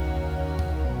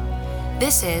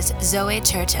This is Zoe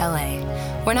Church LA.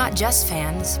 We're not just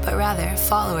fans, but rather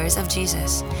followers of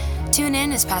Jesus. Tune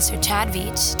in as Pastor Chad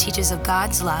Veach teaches of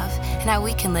God's love and how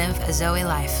we can live a Zoe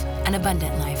life, an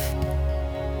abundant life.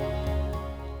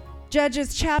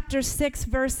 Judges chapter 6,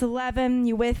 verse 11.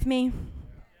 You with me?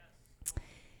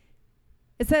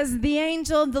 It says, the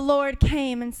angel of the Lord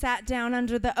came and sat down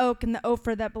under the oak and the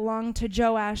ophir that belonged to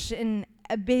Joash in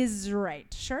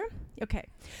Abizrite. Sure? Okay.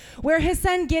 Where his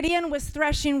son Gideon was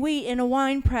threshing wheat in a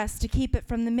winepress to keep it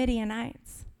from the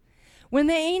Midianites. When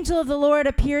the angel of the Lord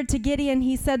appeared to Gideon,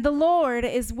 he said, the Lord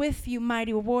is with you,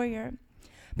 mighty warrior.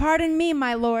 Pardon me,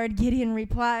 my Lord, Gideon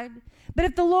replied. But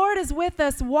if the Lord is with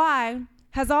us, why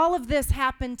has all of this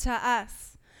happened to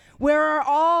us? Where are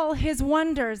all his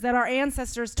wonders that our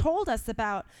ancestors told us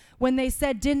about when they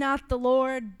said, did not the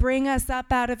Lord bring us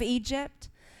up out of Egypt?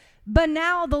 But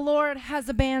now the Lord has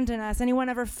abandoned us. Anyone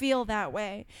ever feel that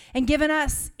way? And given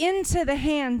us into the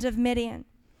hand of Midian.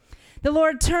 The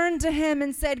Lord turned to him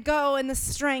and said, go in the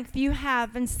strength you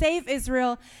have and save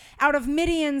Israel out of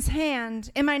Midian's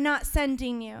hand. Am I not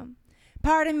sending you?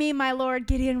 Pardon me, my Lord,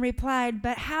 Gideon replied,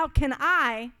 but how can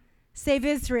I save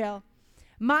Israel?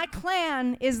 My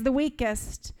clan is the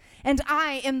weakest, and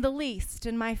I am the least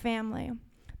in my family.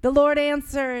 The Lord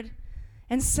answered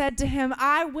and said to him,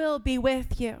 I will be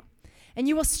with you, and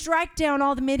you will strike down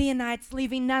all the Midianites,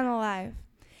 leaving none alive.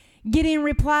 Gideon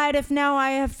replied, if now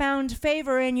I have found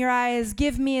favor in your eyes,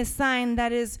 give me a sign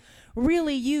that is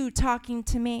really you talking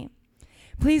to me.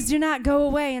 Please do not go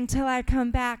away until I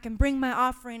come back and bring my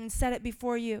offering and set it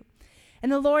before you.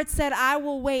 And the Lord said, I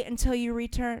will wait until you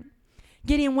return.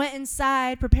 Gideon went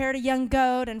inside, prepared a young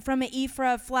goat, and from an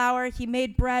ephah of flour he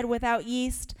made bread without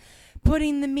yeast.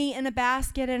 Putting the meat in a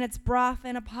basket and its broth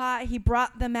in a pot, he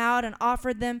brought them out and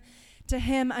offered them to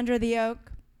him under the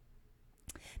oak.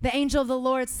 The angel of the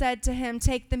Lord said to him,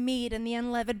 take the meat and the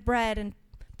unleavened bread and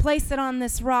place it on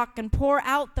this rock and pour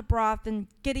out the broth, and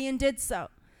Gideon did so.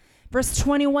 Verse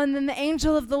 21, then the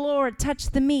angel of the Lord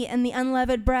touched the meat and the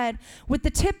unleavened bread with the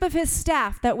tip of his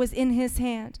staff that was in his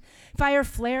hand. Fire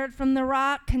flared from the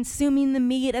rock, consuming the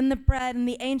meat and the bread, and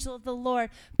the angel of the Lord,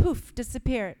 poof,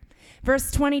 disappeared. Verse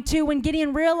 22, when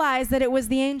Gideon realized that it was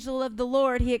the angel of the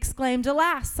Lord, he exclaimed,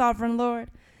 alas, sovereign Lord,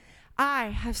 I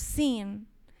have seen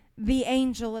the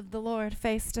angel of the Lord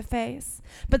face to face.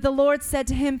 But the Lord said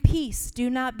to him, peace, do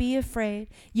not be afraid.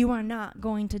 You are not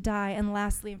going to die. And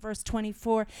lastly, in verse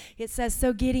 24, it says,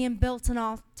 so Gideon built an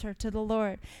altar to the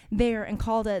Lord there and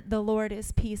called it, the Lord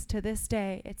is peace. To this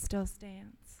day, it still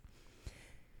stands.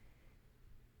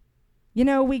 You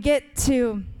know, we get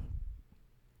to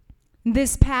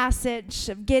this passage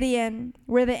of Gideon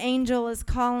where the angel is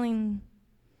calling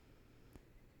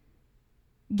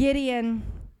Gideon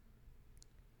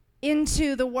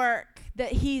into the work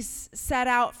that he's set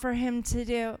out for him to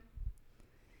do.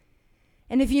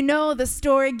 And if you know the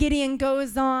story, Gideon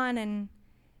goes on and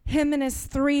him and his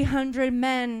 300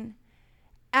 men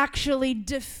actually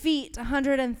defeat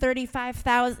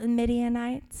 135,000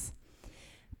 Midianites.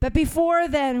 But before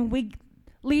then,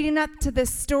 leading up to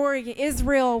this story,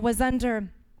 Israel was under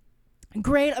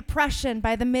great oppression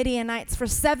by the Midianites for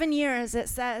 7 years, it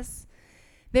says.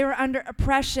 They were under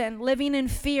oppression, living in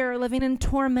fear, living in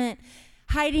torment,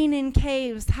 hiding in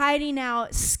caves, hiding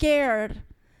out, scared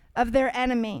of their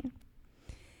enemy.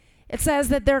 It says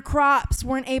that their crops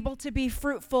weren't able to be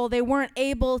fruitful. They weren't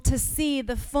able to see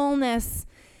the fullness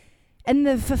and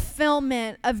the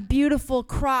fulfillment of beautiful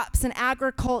crops and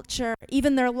agriculture.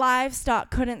 Even their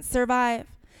livestock couldn't survive.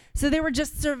 So they were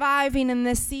just surviving in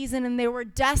this season, and they were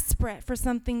desperate for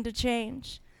something to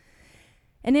change.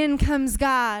 And in comes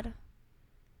God,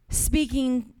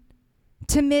 speaking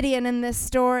to Midian in this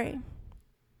story.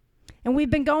 And we've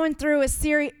been going through a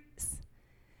series,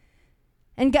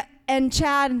 and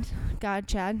Chad,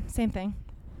 same thing.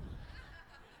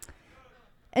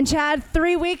 And Chad,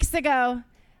 3 weeks ago,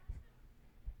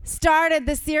 started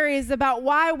the series about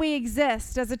why we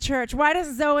exist as a church. Why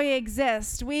does Zoe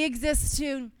exist? We exist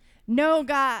to know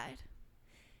God,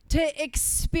 to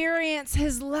experience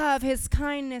his love, his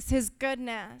kindness, his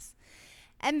goodness,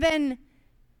 and then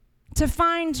to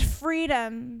find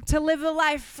freedom, to live a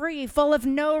life free, full of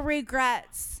no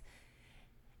regrets.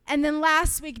 And then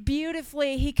last week,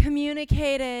 beautifully, he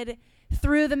communicated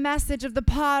through the message of the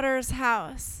Potter's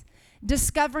house,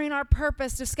 discovering our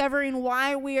purpose, discovering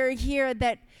why we are here,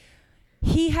 that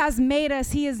he has made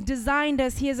us, he has designed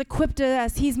us, he has equipped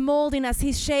us, he's molding us,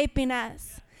 he's shaping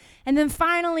us. And then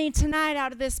finally, tonight,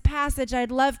 out of this passage,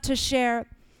 I'd love to share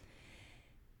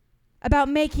about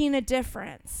making a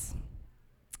difference.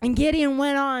 And Gideon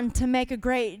went on to make a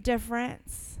great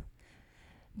difference.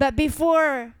 But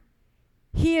before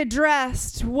he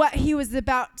addressed what he was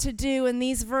about to do in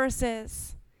these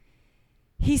verses.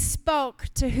 He spoke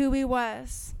to who he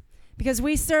was, because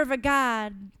we serve a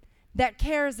God that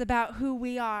cares about who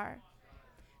we are.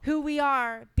 Who we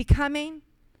are becoming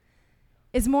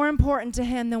is more important to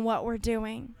him than what we're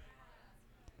doing.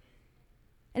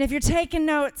 And if you're taking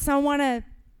notes, I want to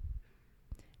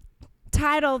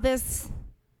title this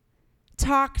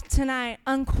talk tonight,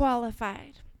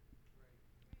 Unqualified.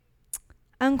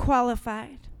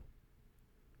 Unqualified.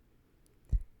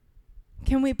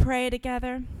 Can we pray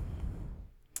together?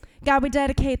 God, we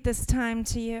dedicate this time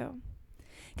to you.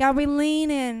 God, we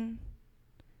lean in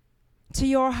to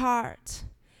your heart.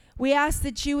 We ask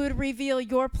that you would reveal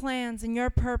your plans and your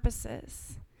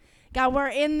purposes. God, we're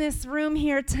in this room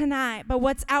here tonight, but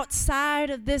what's outside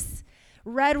of this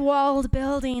red-walled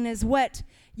building is what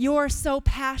you're so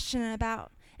passionate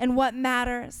about and what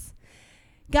matters.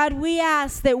 God, we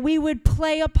ask that we would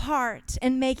play a part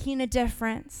in making a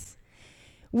difference.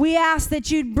 We ask that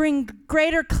you'd bring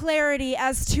greater clarity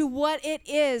as to what it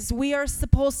is we are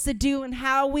supposed to do and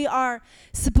how we are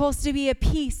supposed to be a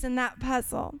piece in that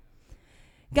puzzle.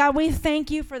 God, we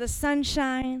thank you for the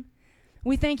sunshine.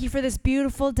 We thank you for this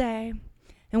beautiful day.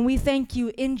 And we thank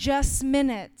you in just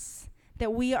minutes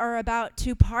that we are about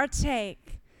to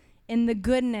partake in the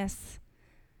goodness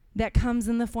that comes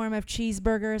in the form of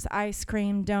cheeseburgers, ice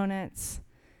cream, donuts,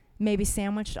 maybe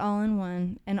sandwiched all in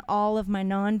one. And all of my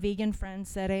non-vegan friends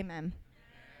said amen.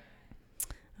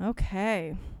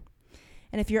 Okay.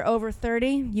 And if you're over 30,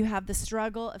 you have the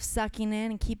struggle of sucking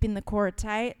in and keeping the core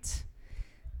tight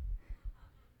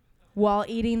while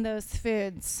eating those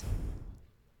foods.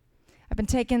 I've been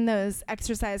taking those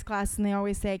exercise classes, and they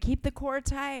always say, keep the core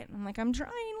tight. I'm like, I'm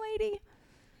trying, lady.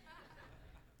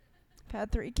 I've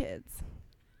had 3 kids.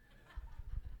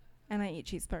 And I eat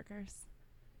cheeseburgers.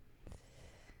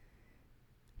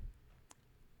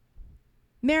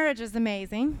 Marriage is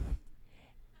amazing.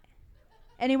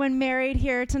 Anyone married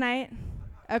here tonight?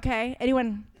 Okay.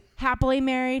 Anyone happily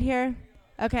married here?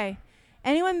 Okay.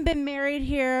 Anyone been married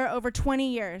here over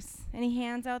 20 years? Any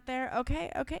hands out there?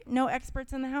 Okay. No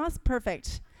experts in the house?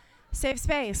 Perfect. Safe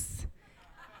space.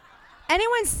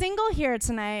 Anyone single here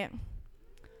tonight?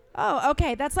 Oh,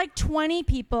 okay. That's like 20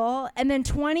 people, and then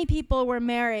 20 people were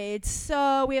married.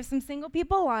 So we have some single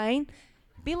people lying.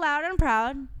 Be loud and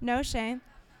proud. No shame.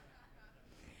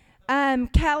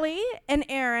 Kelly and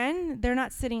Aaron, they're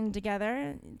not sitting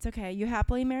together. It's okay. You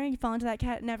happily married? You fall into that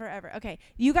cat? Never, ever. Okay.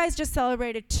 You guys just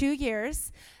celebrated 2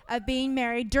 years of being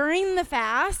married during the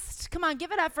fast. Come on,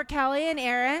 give it up for Kelly and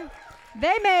Aaron.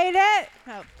 They made it.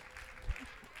 Oh.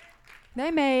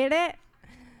 They made it.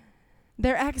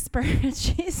 They're experts,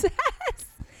 she says.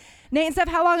 Nate and Steph,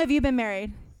 how long have you been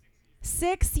married?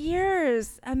 6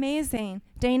 years. Amazing.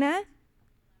 Dana?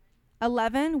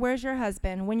 11? Where's your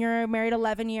husband? When you're married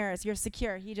 11 years, you're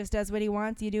secure. He just does what he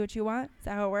wants. You do what you want. Is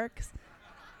that how it works?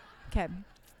 Okay.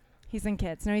 He's in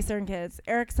kids. No, he's serving kids.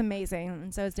 Eric's amazing,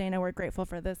 and so is Dana. We're grateful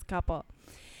for this couple.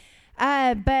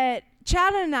 But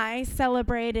Chad and I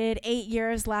celebrated 8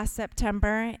 years last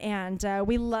September, and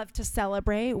we love to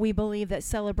celebrate. We believe that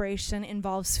celebration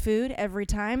involves food every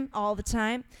time, all the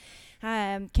time.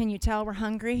 Can you tell we're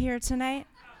hungry here tonight?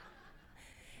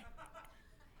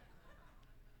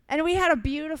 And we had a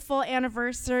beautiful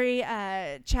anniversary.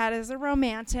 Chad is a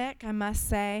romantic, I must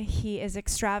say. He is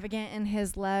extravagant in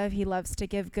his love. He loves to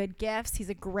give good gifts. He's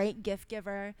a great gift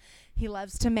giver. He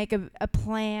loves to make a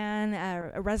plan,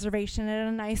 a reservation at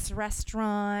a nice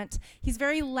restaurant. He's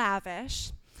very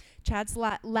lavish. Chad's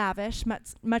lavish,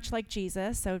 much like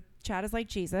Jesus. So Chad is like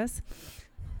Jesus.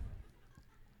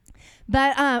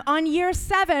 But on year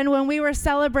 7, when we were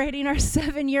celebrating our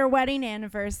 7-year wedding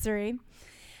anniversary,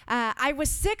 I was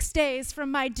 6 days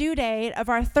from my due date of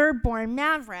our third born,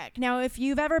 Maverick. Now, if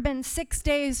you've ever been 6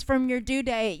 days from your due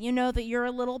date, you know that you're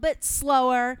a little bit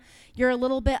slower, you're a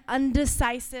little bit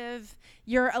undecisive,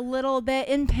 you're a little bit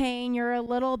in pain, you're a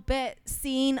little bit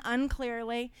seeing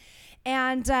unclearly.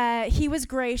 And he was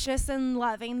gracious and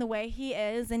loving the way he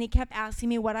is, and he kept asking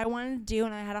me what I wanted to do,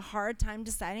 and I had a hard time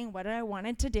deciding what I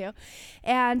wanted to do.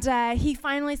 And he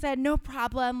finally said, no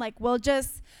problem, like we'll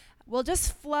just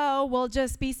flow. We'll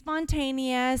just be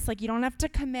spontaneous. Like, you don't have to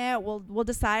commit. We'll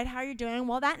decide how you're doing.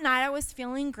 Well, that night I was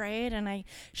feeling great, and I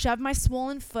shoved my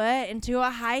swollen foot into a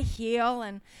high heel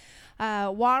and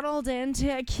waddled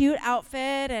into a cute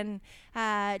outfit and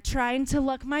trying to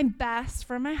look my best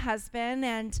for my husband.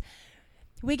 And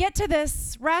we get to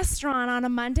this restaurant on a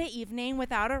Monday evening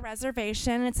without a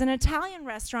reservation. It's an Italian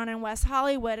restaurant in West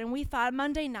Hollywood, and we thought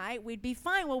Monday night we'd be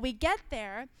fine. Well, we get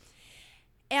there,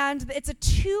 and it's a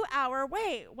 2-hour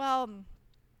wait. Well,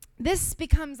 this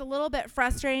becomes a little bit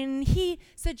frustrating. He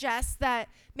suggests that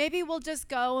maybe we'll just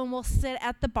go and we'll sit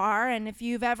at the bar. And if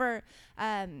you've ever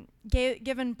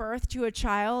given birth to a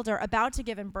child or about to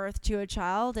give birth to a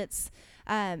child, it's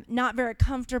not very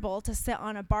comfortable to sit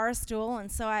on a bar stool.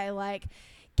 And so I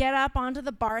get up onto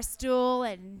the bar stool,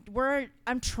 and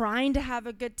I'm trying to have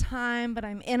a good time, but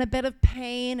I'm in a bit of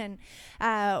pain, and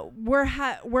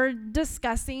we're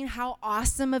discussing how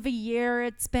awesome of a year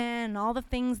it's been, and all the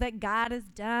things that God has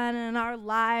done in our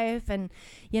life, and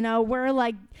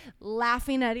we're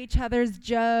laughing at each other's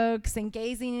jokes and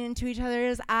gazing into each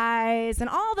other's eyes and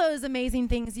all those amazing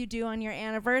things you do on your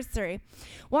anniversary.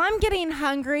 Well, I'm getting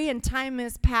hungry and time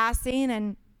is passing,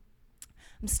 and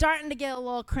I'm starting to get a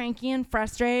little cranky and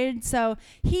frustrated. So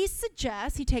he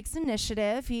takes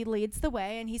initiative, he leads the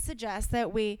way, and he suggests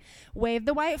that we wave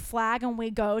the white flag and we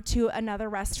go to another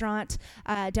restaurant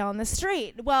down the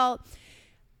street. Well,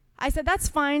 I said, that's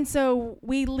fine. So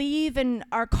we leave, and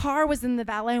our car was in the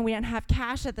valet, and we didn't have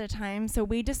cash at the time. So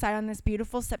we decide on this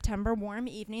beautiful September warm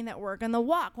evening that we're going to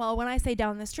walk. Well, when I say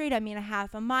down the street, I mean a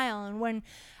half a mile. And when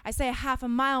I say a half a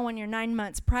mile, when you're 9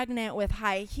 months pregnant with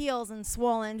high heels and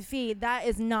swollen feet, that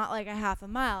is not like a half a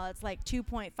mile. It's like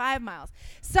 2.5 miles.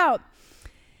 So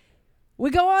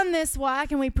we go on this walk,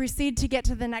 and we proceed to get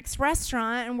to the next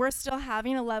restaurant, and we're still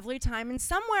having a lovely time. And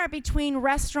somewhere between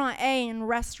restaurant A and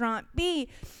restaurant B,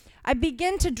 I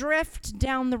begin to drift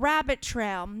down the rabbit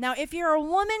trail. Now, if you're a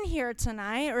woman here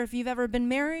tonight, or if you've ever been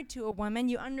married to a woman,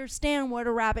 you understand what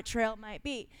a rabbit trail might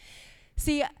be.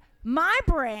 See, my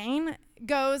brain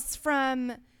goes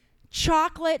from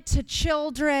chocolate to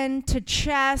children to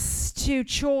chess to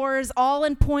chores all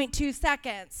in 0.2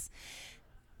 seconds.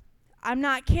 I'm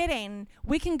not kidding.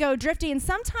 We can go drifting, and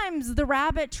sometimes the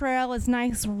rabbit trail is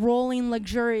nice, rolling,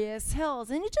 luxurious hills,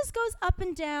 and it just goes up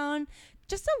and down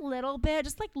just a little bit,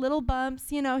 just like little bumps,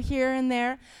 here and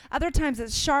there. Other times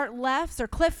it's sharp lefts or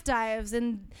cliff dives.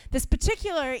 And this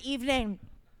particular evening,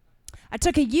 I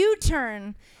took a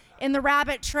U-turn in the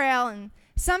rabbit trail, and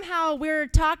somehow we're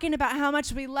talking about how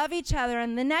much we love each other.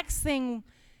 And the next thing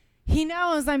he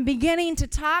knows, I'm beginning to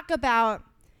talk about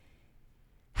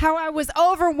how I was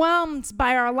overwhelmed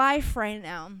by our life right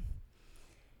now.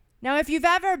 Now, if you've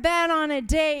ever been on a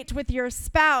date with your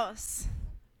spouse,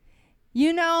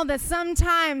 you know that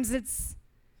sometimes it's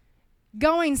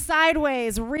going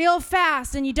sideways real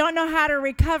fast and you don't know how to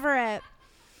recover it.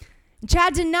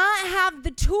 Chad did not have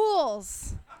the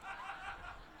tools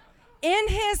in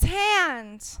his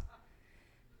hand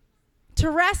to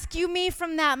rescue me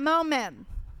from that moment.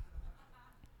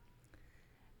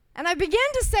 And I began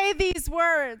to say these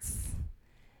words,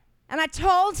 and I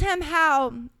told him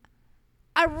how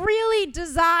I really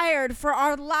desired for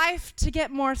our life to get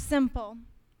more simple.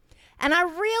 And I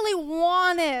really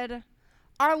wanted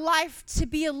our life to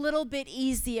be a little bit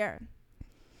easier.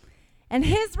 And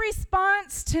his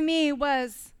response to me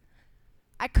was,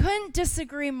 I couldn't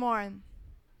disagree more.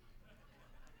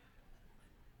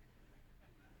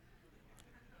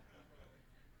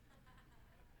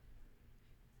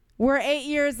 We're 8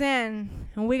 years in,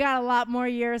 and we got a lot more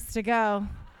years to go.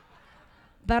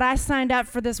 But I signed up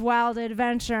for this wild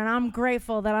adventure, and I'm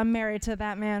grateful that I'm married to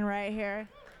that man right here.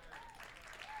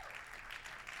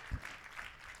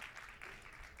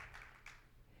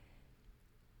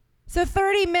 So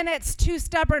 30 minutes, 2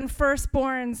 stubborn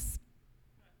firstborns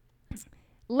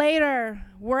later,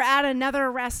 we're at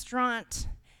another restaurant,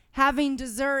 having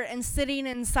dessert and sitting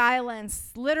in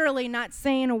silence, literally not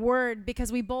saying a word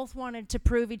because we both wanted to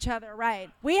prove each other right.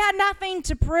 We had nothing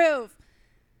to prove.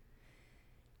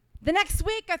 The next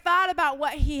week, I thought about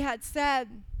what he had said,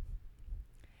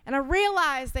 and I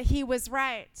realized that he was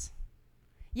right.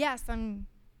 Yes, I'm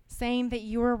saying that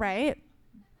you were right.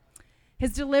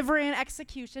 His delivery and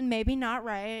execution, maybe not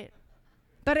right,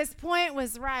 but his point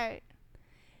was right.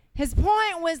 His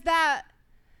point was that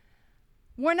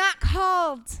we're not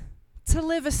called to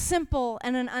live a simple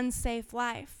and an unsafe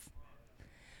life.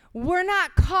 We're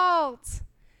not called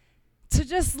to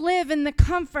just live in the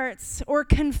comforts or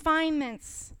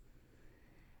confinements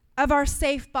of our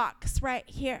safe box right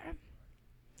here.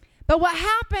 But what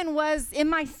happened was, in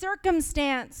my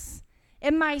circumstance,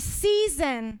 in my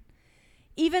season,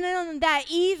 even in that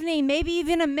evening, maybe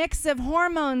even a mix of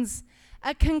hormones,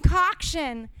 a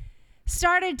concoction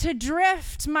started to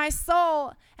drift my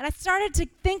soul, and I started to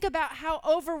think about how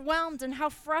overwhelmed and how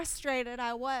frustrated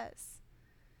I was.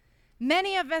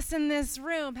 Many of us in this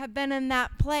room have been in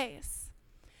that place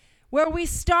where we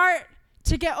start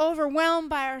to get overwhelmed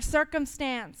by our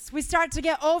circumstance. We start to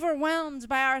get overwhelmed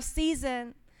by our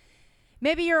season.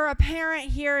 Maybe you're a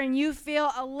parent here and you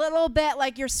feel a little bit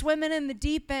like you're swimming in the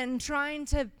deep end, trying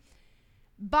to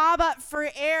bob up for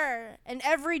air, and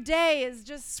every day is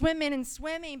just swimming and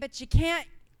swimming, but you can't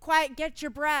quite get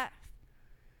your breath.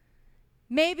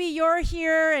 Maybe you're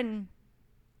here and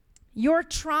you're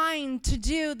trying to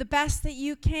do the best that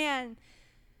you can,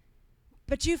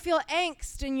 but you feel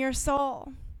angst in your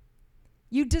soul.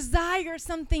 You desire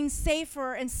something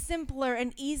safer and simpler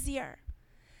and easier.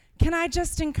 Can I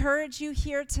just encourage you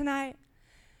here tonight?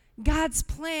 God's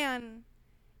plan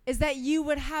is that you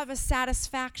would have a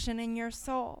satisfaction in your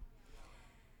soul,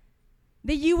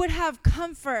 that you would have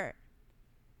comfort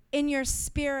in your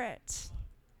spirit.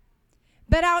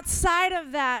 But outside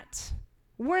of that,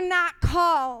 we're not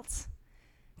called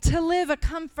to live a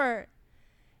comfort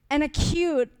and a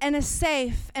cute and a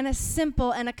safe and a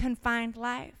simple and a confined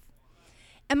life.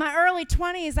 In my early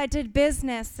 20s, I did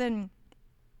business, and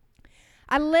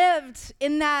I lived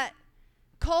in that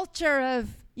culture of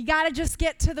you got to just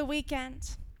get to the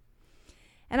weekend.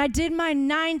 And I did my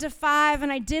 9 to 5,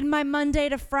 and I did my Monday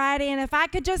to Friday, and if I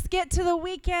could just get to the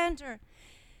weekend, or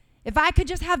if I could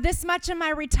just have this much in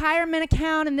my retirement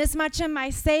account and this much in my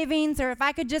savings, or if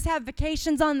I could just have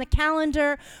vacations on the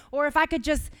calendar, or if I could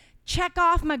just check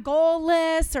off my goal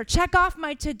list or check off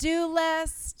my to-do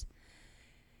list.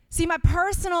 See, my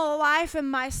personal life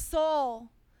and my soul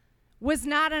was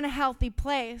not in a healthy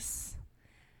place.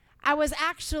 I was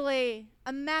actually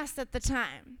a mess at the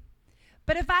time.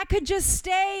 But if I could just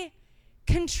stay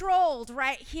controlled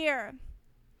right here,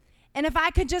 and if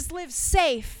I could just live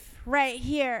safe right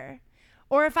here,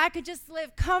 or if I could just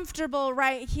live comfortable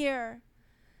right here,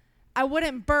 I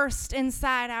wouldn't burst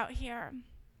inside out here.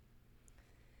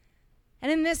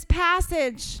 And in this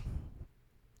passage,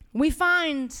 we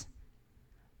find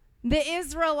the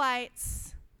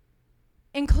Israelites,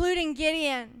 including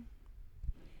Gideon,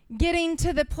 getting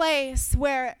to the place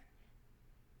where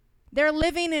they're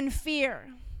living in fear.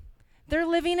 They're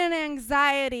living in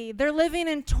anxiety. They're living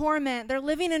in torment. They're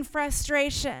living in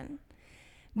frustration.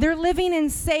 They're living in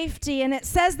safety. And it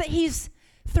says that he's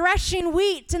threshing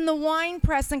wheat in the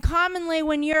winepress. And commonly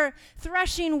when you're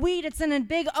threshing wheat, it's in a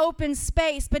big open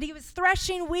space. But he was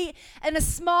threshing wheat in a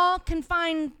small,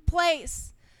 confined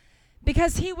place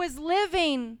because he was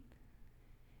living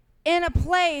in a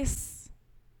place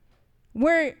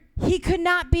where he could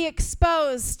not be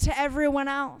exposed to everyone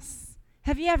else.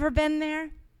 Have you ever been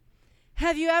there?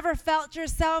 Have you ever felt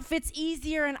yourself, it's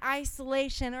easier in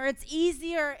isolation, or it's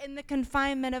easier in the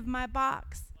confinement of my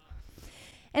box?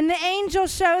 And the angel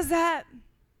shows up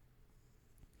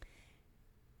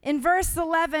in verse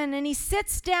 11, and he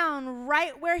sits down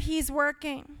right where he's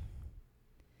working.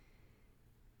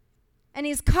 And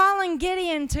he's calling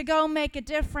Gideon to go make a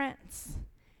difference.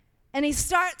 And he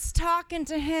starts talking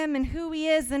to him and who he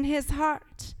is in his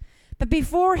heart. But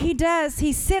before he does,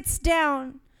 he sits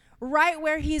down right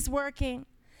where he's working.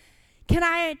 Can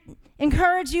I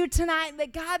encourage you tonight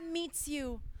that God meets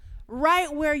you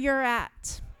right where you're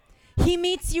at? He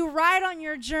meets you right on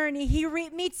your journey. He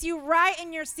meets you right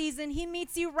in your season. He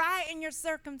meets you right in your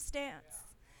circumstance.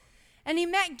 And he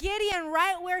met Gideon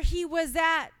right where he was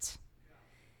at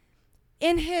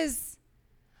in his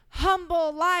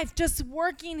humble life, just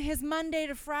working his Monday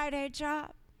to Friday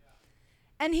job.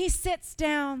 And he sits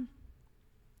down.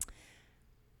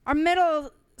 Our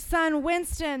middle son,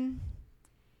 Winston,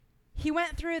 he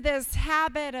went through this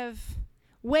habit of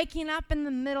waking up in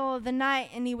the middle of the night,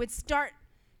 and he would start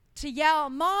to yell,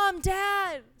 "Mom,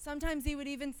 Dad." Sometimes he would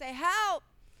even say, "Help."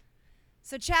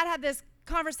 So Chad had this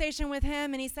conversation with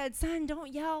him, and he said, "Son,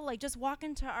 don't yell, just walk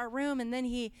into our room." And then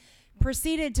he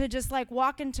proceeded to just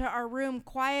walk into our room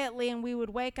quietly, and we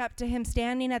would wake up to him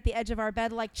standing at the edge of our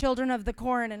bed like children of the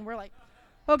corn, and we're like,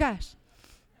 oh gosh.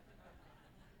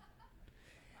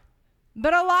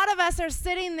 But a lot of us are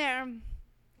sitting there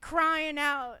crying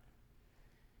out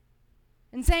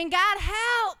and saying, "God,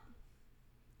 help.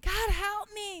 God, help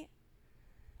me."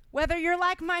 Whether you're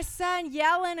like my son,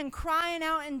 yelling and crying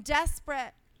out and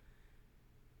desperate,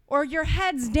 or your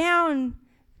head's down,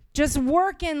 just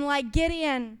working like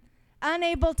Gideon,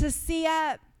 unable to see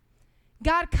up,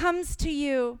 God comes to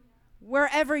you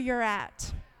wherever you're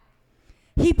at.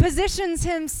 He positions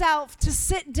himself to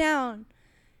sit down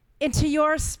into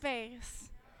your space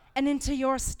and into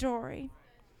your story.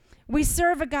 We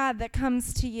serve a God that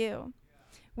comes to you.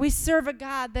 We serve a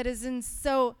God that is in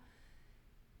so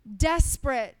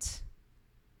desperate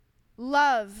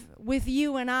love with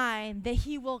you and I that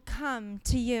he will come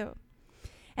to you.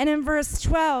 And in verse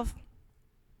 12,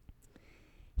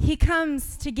 he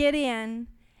comes to Gideon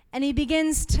and he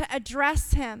begins to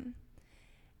address him.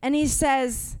 And he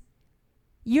says,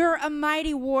 "You're a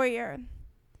mighty warrior.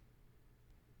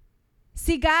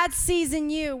 See, God sees in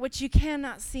you what you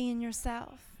cannot see in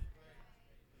yourself.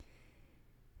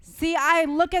 See, I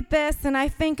look at this and I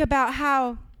think about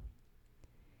how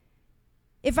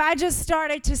if I just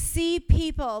started to see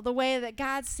people the way that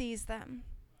God sees them,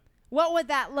 what would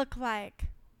that look like?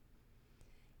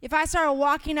 If I started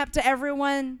walking up to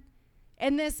everyone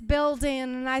in this building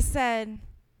and I said,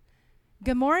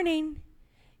 "Good morning,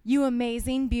 you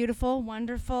amazing, beautiful,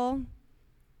 wonderful,"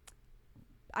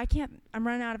 I'm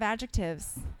running out of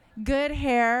adjectives. Good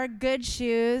hair, good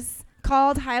shoes,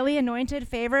 called, highly anointed,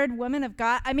 favored, woman of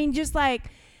God. I mean, just like,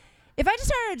 if I just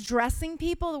started addressing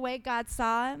people the way God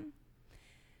saw them,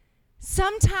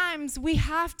 sometimes we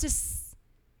have to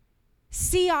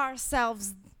see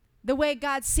ourselves the way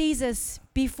God sees us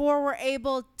before we're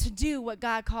able to do what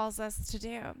God calls us to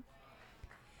do.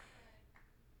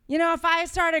 You know, if I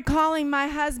started calling my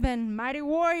husband Mighty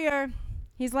Warrior,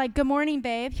 he's like, "Good morning,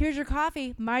 babe. Here's your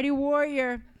coffee. Mighty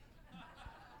Warrior.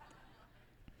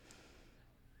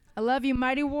 I love you,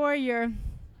 Mighty Warrior."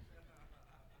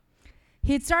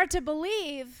 He'd start to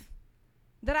believe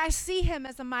that I see him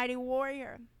as a mighty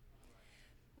warrior.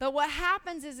 But what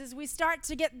happens is we start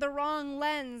to get the wrong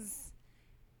lens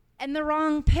and the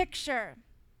wrong picture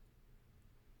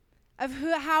of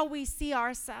how we see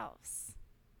ourselves.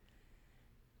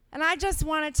 And I just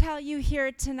want to tell you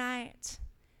here tonight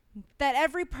that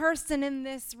every person in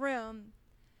this room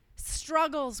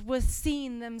struggles with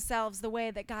seeing themselves the way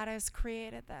that God has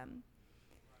created them.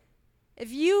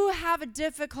 If you have a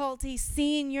difficulty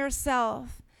seeing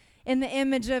yourself in the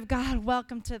image of God,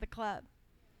 welcome to the club.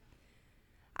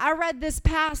 I read this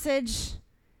passage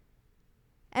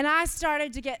and I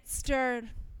started to get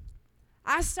stirred.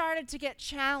 I started to get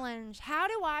challenged. How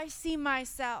do I see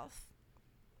myself?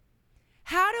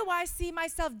 How do I see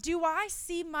myself? Do I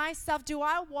see myself? Do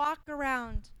I walk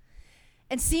around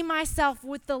and see myself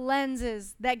with the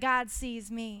lenses that God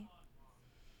sees me?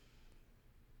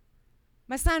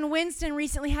 My son Winston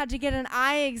recently had to get an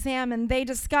eye exam, and they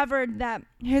discovered that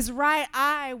his right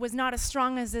eye was not as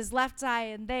strong as his left eye,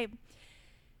 and they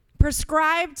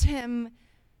prescribed him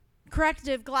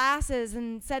corrective glasses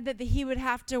and said that he would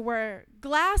have to wear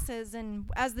glasses. And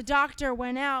as the doctor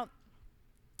went out,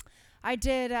 I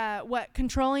did what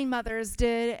controlling mothers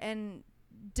did and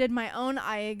did my own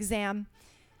eye exam.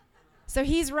 So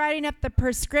he's writing up the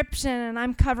prescription, and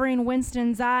I'm covering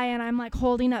Winston's eye, and I'm like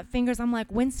holding up fingers. I'm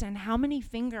like, "Winston, how many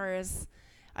fingers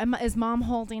is Mom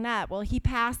holding up?" Well, he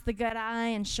passed the good eye,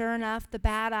 and sure enough, the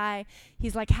bad eye,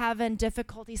 he's like having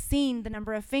difficulty seeing the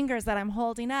number of fingers that I'm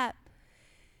holding up.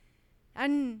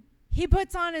 And he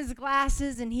puts on his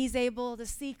glasses, and he's able to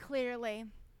see clearly.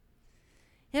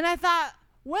 And I thought,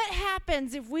 what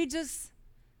happens if we just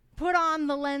put on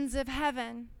the lens of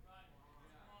heaven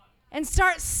and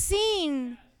start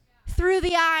seeing through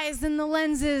the eyes and the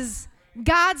lenses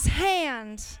God's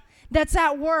hand that's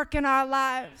at work in our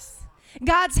lives,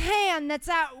 God's hand that's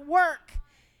at work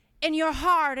in your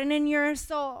heart and in your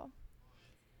soul?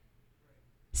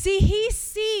 See, he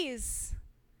sees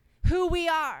who we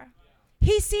are.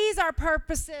 He sees our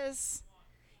purposes.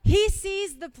 He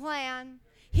sees the plan.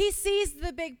 He sees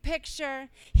the big picture.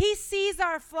 He sees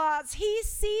our flaws. He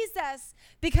sees us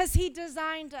because he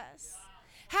designed us.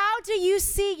 How do you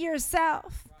see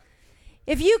yourself?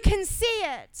 If you can see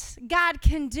it, God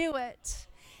can do it.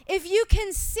 If you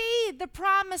can see the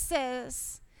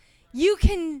promises, you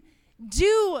can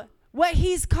do what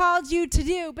he's called you to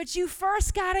do. But you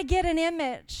first got to get an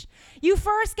image. You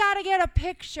first got to get a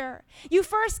picture. You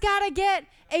first got to get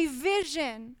a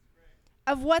vision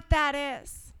of what that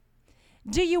is.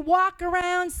 Do you walk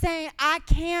around saying, "I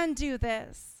can do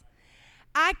this.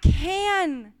 I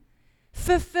can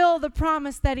fulfill the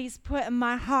promise that he's put in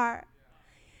my heart.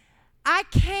 I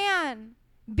can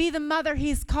be the mother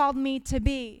he's called me to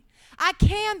be. I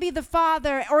can be the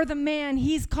father or the man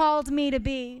he's called me to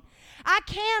be. I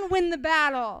can win the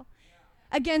battle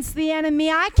against the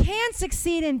enemy. I can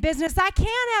succeed in business. I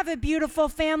can have a beautiful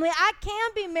family. I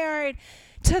can be married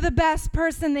to the best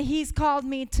person that he's called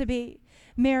me to be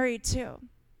married to."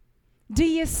 Do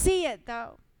you see it,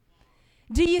 though?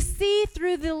 Do you see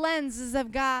through the lenses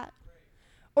of God?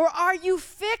 Or are you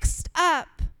fixed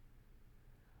up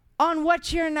on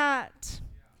what you're not?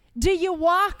 Do you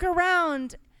walk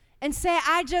around and say,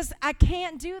 I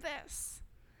can't do this.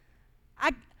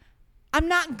 I'm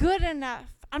not good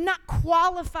enough. I'm not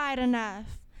qualified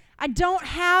enough. I don't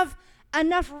have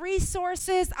enough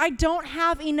resources. I don't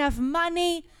have enough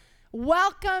money.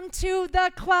 Welcome to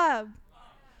the club.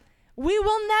 We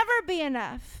will never be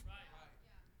enough.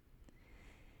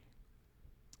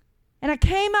 And I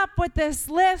came up with this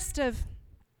list of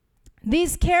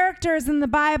these characters in the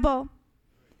Bible.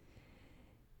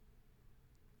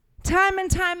 Time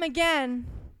and time again,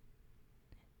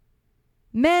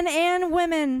 Men and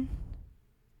women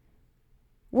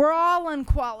were all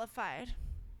unqualified,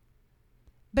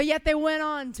 but yet they went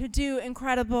on to do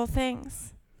incredible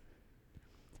things.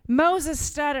 Moses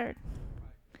stuttered.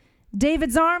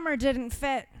 David's armor didn't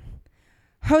fit.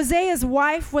 Hosea's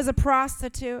wife was a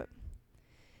prostitute.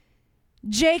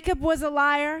 Jacob was a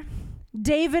liar.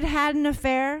 David had an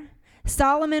affair.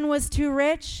 Solomon was too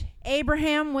rich.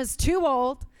 Abraham was too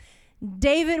old.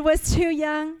 David was too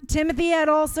young. Timothy had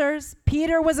ulcers.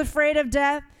 Peter was afraid of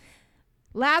death.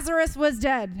 Lazarus was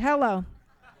dead. Hello.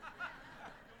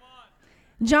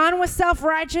 John was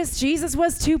self-righteous. Jesus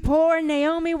was too poor.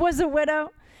 Naomi was a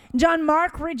widow. John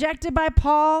Mark rejected by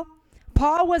Paul.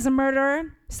 Paul was a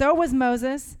murderer. So was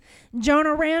Moses.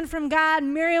 Jonah ran from God.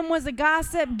 Miriam was a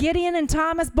gossip. Gideon and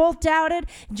Thomas both doubted.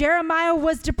 Jeremiah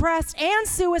was depressed and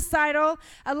suicidal.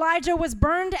 Elijah was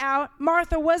burned out.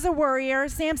 Martha was a worrier.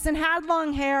 Samson had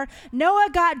long hair. Noah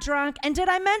got drunk. And did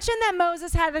I mention that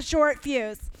Moses had a short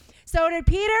fuse? So did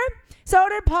Peter. So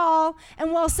did Paul.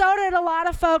 And well, so did a lot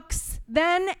of folks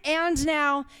then and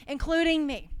now, including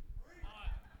me.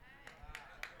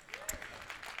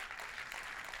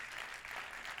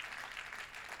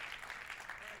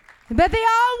 But they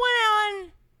all went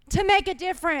on to make a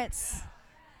difference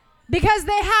because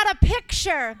they had a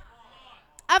picture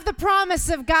of the promise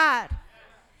of God.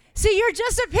 See, you're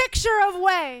just a picture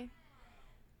away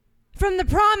from the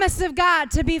promise of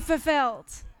God to be fulfilled.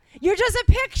 You're just a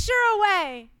picture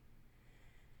away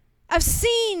of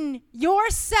seeing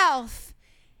yourself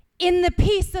in the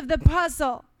piece of the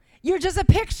puzzle. You're just a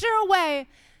picture away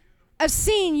of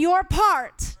seeing your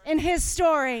part in his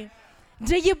story.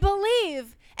 Do you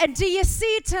believe? And do you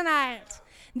see tonight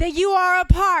that you are a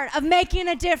part of making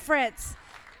a difference?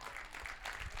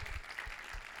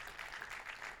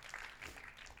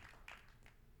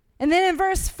 And then in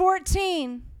verse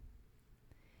 14,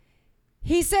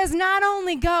 he says, not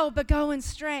only go, but go in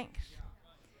strength.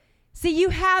 See, you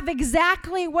have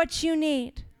exactly what you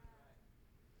need.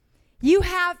 You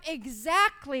have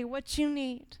exactly what you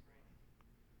need.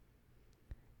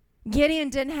 Gideon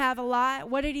didn't have a lot.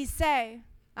 What did he say?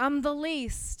 I'm the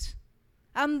least.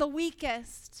 I'm the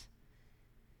weakest.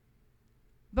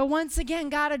 But once again,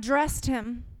 God addressed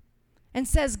him and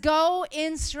says, go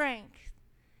in strength.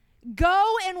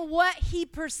 Go in what he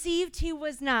perceived he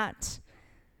was not.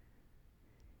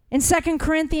 In 2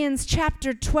 Corinthians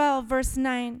chapter 12, verse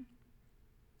 9,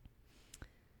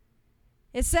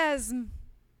 it says,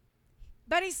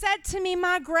 but he said to me,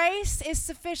 my grace is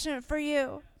sufficient for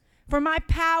you, for my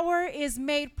power is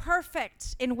made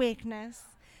perfect in weakness.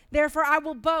 Therefore, I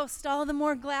will boast all the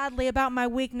more gladly about my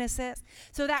weaknesses,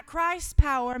 so that Christ's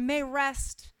power may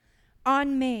rest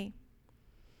on me.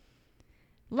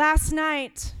 Last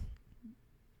night,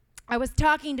 I was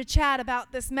talking to Chad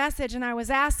about this message, and I was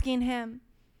asking him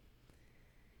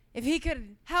if he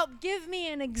could help give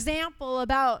me an example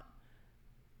about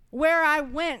where I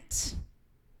went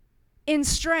in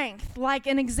strength, like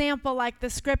an example like the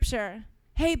scripture.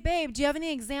 Hey, babe, do you have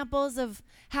any examples of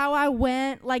how I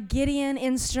went like Gideon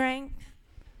in strength?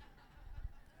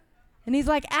 And he's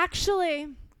like, actually,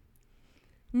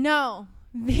 no,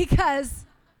 because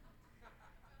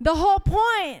the whole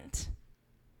point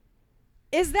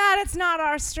is that it's not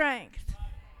our strength.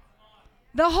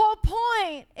 The whole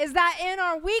point is that in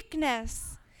our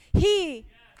weakness, he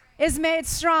is made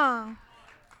strong.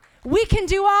 We can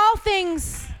do all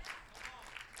things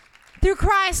through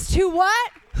Christ who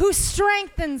what? Who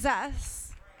strengthens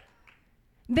us.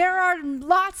 There are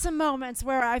lots of moments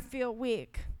where I feel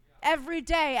weak. Every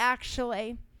day,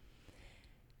 actually.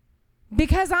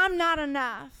 Because I'm not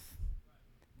enough.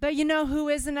 But you know who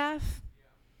is enough?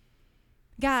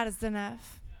 God is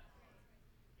enough.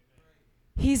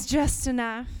 He's just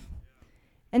enough.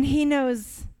 And he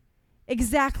knows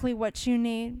exactly what you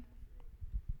need.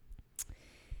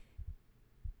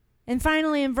 And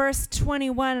finally, in verse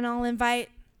 21, and I'll invite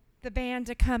the band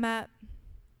to come up,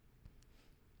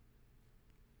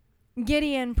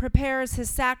 Gideon prepares his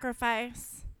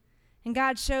sacrifice, and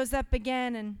God shows up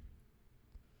again, and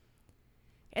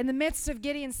in the midst of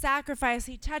Gideon's sacrifice,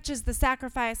 he touches the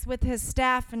sacrifice with his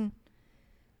staff, and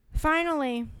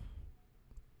finally,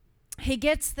 he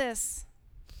gets this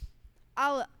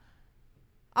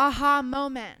aha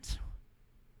moment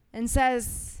and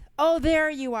says, oh, there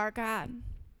you are, God.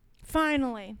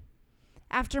 Finally,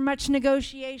 after much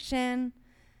negotiation,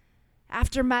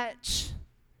 after much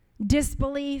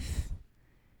disbelief,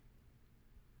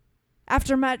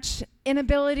 after much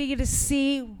inability to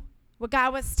see what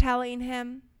God was telling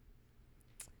him,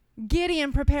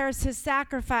 Gideon prepares his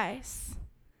sacrifice.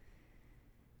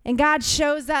 And God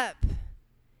shows up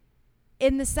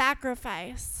in the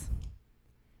sacrifice.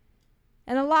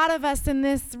 And a lot of us in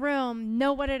this room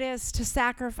know what it is to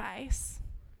sacrifice.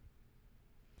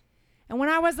 And when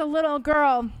I was a little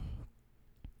girl,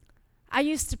 I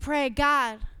used to pray,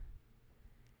 God,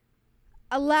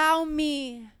 allow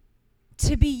me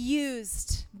to be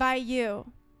used by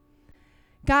you.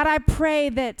 God, I pray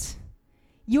that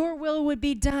your will would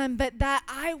be done, but that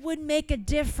I would make a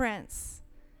difference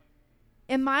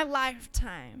in my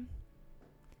lifetime.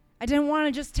 I didn't want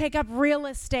to just take up real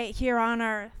estate here on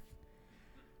earth.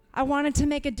 I wanted to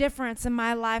make a difference in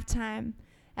my lifetime.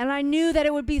 And I knew that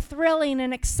it would be thrilling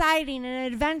and exciting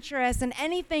and adventurous and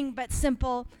anything but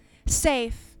simple,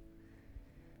 safe.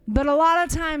 But a lot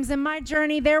of times in my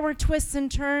journey, there were twists and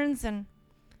turns and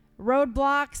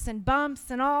roadblocks and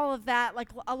bumps and all of that,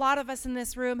 like a lot of us in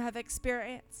this room have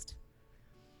experienced.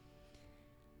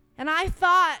 And I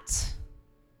thought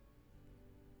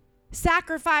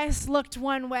sacrifice looked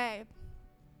one way.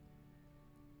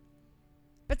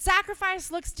 But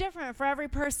sacrifice looks different for every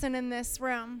person in this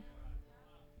room.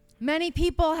 Many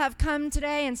people have come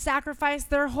today and sacrificed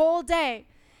their whole day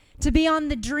to be on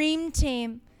the dream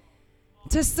team,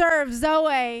 to serve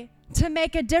Zoe, to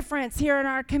make a difference here in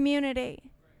our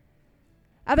community.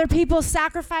 Other people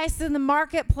sacrifice in the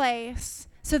marketplace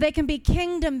so they can be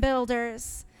kingdom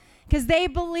builders because they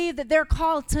believe that they're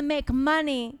called to make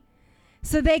money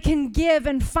so they can give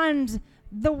and fund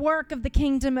the work of the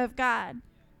kingdom of God.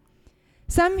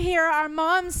 Some here are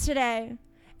moms today,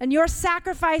 and you're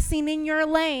sacrificing in your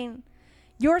lane.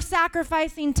 You're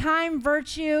sacrificing time,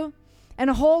 virtue, and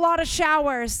a whole lot of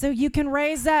showers so you can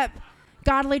raise up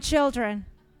godly children.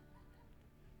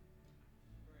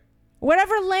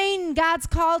 Whatever lane God's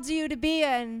called you to be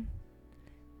in,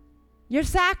 you're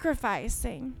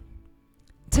sacrificing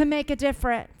to make a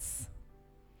difference.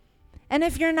 And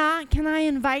if you're not, can I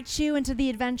invite you into the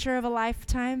adventure of a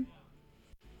lifetime?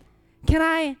 Can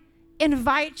I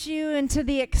invite you into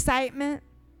the excitement?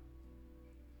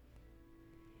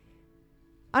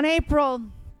 On April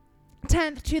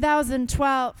 10th,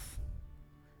 2012,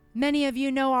 many of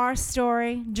you know our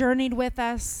story, journeyed with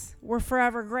us. We're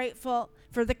forever grateful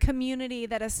for the community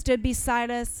that has stood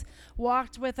beside us,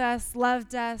 walked with us,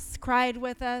 loved us, cried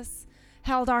with us,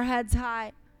 held our heads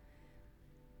high.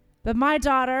 But my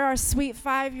daughter, our sweet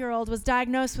 5-year-old, was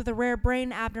diagnosed with a rare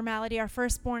brain abnormality, our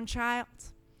firstborn child.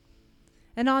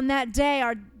 And on that day,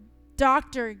 our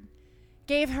doctor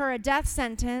gave her a death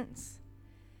sentence,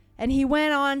 and he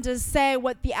went on to say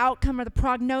what the outcome or the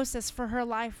prognosis for her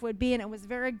life would be, and it was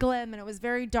very glim, and it was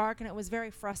very dark, and it was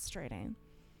very frustrating.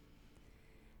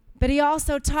 But he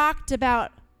also talked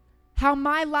about how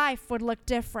my life would look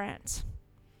different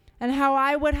and how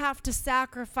I would have to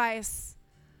sacrifice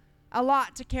a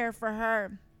lot to care for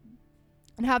her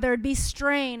and how there would be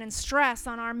strain and stress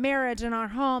on our marriage and our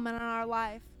home and on our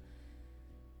life.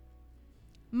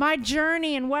 My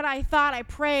journey and what I thought I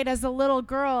prayed as a little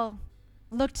girl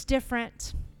looked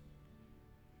different.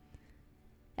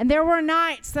 And there were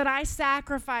nights that I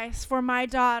sacrificed for my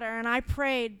daughter, and I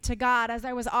prayed to God as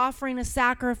I was offering a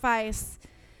sacrifice,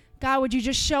 God, would you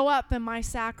just show up in my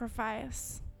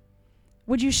sacrifice?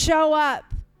 Would you show up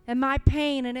in my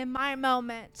pain and in my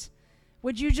moment?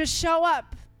 Would you just show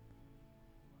up?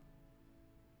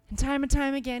 And time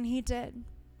again, he did.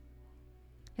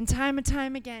 And time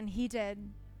again, he did.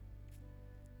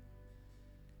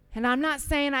 And I'm not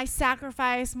saying I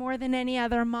sacrifice more than any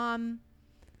other mom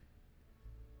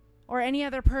or any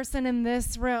other person in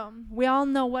this room. We all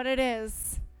know what it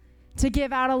is to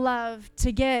give out of love,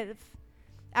 to give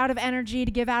out of energy,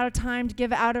 to give out of time, to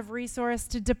give out of resource,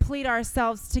 to deplete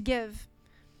ourselves, to give.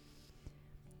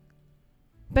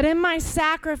 But in my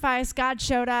sacrifice, God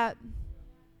showed up.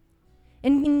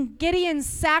 In Gideon's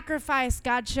sacrifice,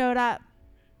 God showed up.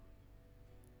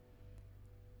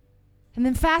 And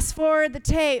then fast forward the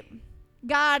tape,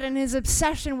 God and his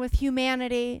obsession with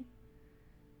humanity,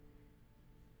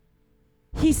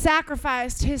 he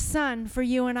sacrificed his son for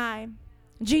you and I.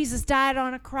 Jesus died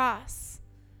on a cross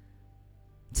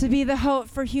to be the hope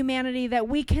for humanity, that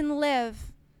we can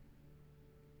live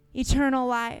eternal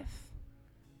life,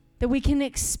 that we can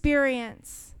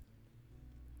experience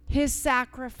his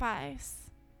sacrifice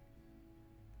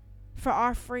for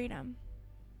our freedom.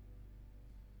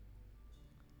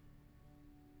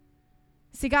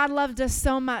 See, God loved us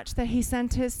so much that he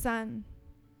sent his son.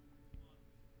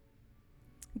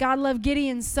 God loved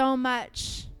Gideon so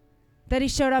much that he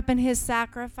showed up in his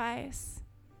sacrifice.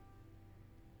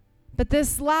 But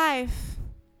this life,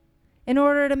 in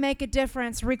order to make a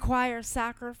difference, requires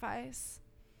sacrifice.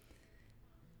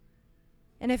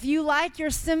 And if you like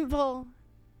your simple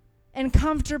and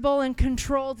comfortable and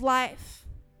controlled life,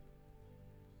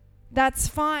 that's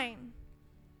fine.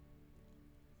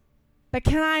 But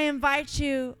can I invite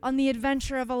you on the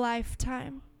adventure of a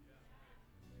lifetime?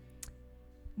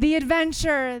 The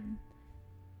adventure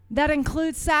that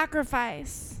includes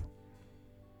sacrifice.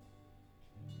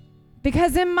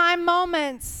 Because in my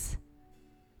moments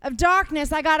of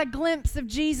darkness, I got a glimpse of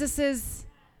Jesus'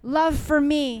 love for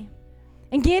me.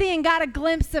 And Gideon got a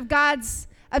glimpse of God's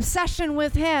obsession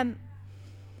with him.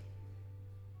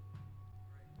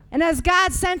 And as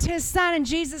God sent his son and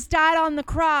Jesus died on the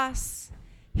cross,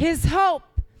 his hope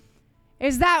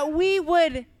is that we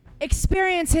would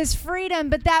experience his freedom,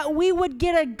 but that we would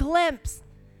get a glimpse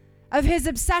of his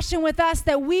obsession with us,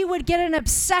 that we would get an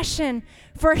obsession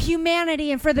for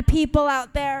humanity and for the people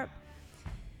out there.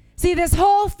 See, this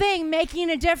whole thing, making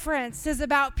a difference, is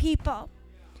about people.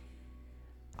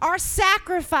 Our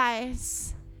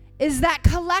sacrifice is that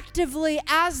collectively,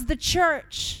 as the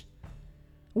church,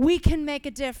 we can make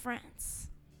a difference.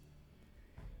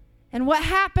 And what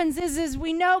happens is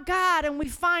we know God and we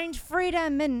find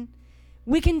freedom, and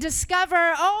we can discover,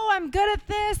 oh, I'm good at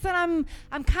this, and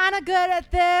I'm kind of good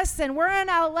at this, and we're in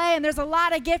LA and there's a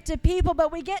lot of gifted people,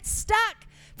 but we get stuck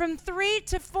from 3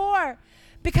 to 4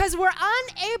 because we're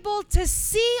unable to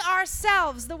see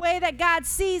ourselves the way that God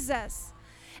sees us.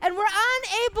 And we're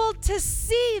unable to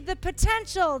see the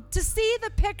potential, to see the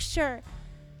picture.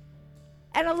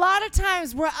 And a lot of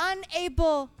times we're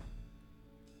unable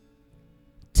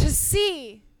to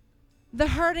see the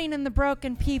hurting and the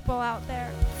broken people out there.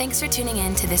 Thanks for tuning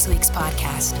in to this week's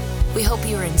podcast. We hope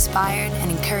you were inspired and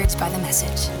encouraged by the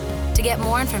message. To get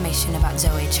more information about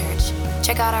Zoe Church,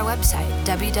 check out our website,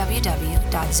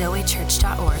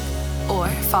 www.zoechurch.org, or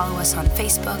follow us on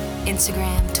Facebook,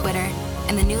 Instagram, Twitter,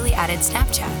 and the newly added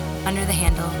Snapchat under the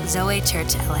handle Zoe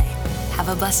Church LA. Have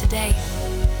a blessed day.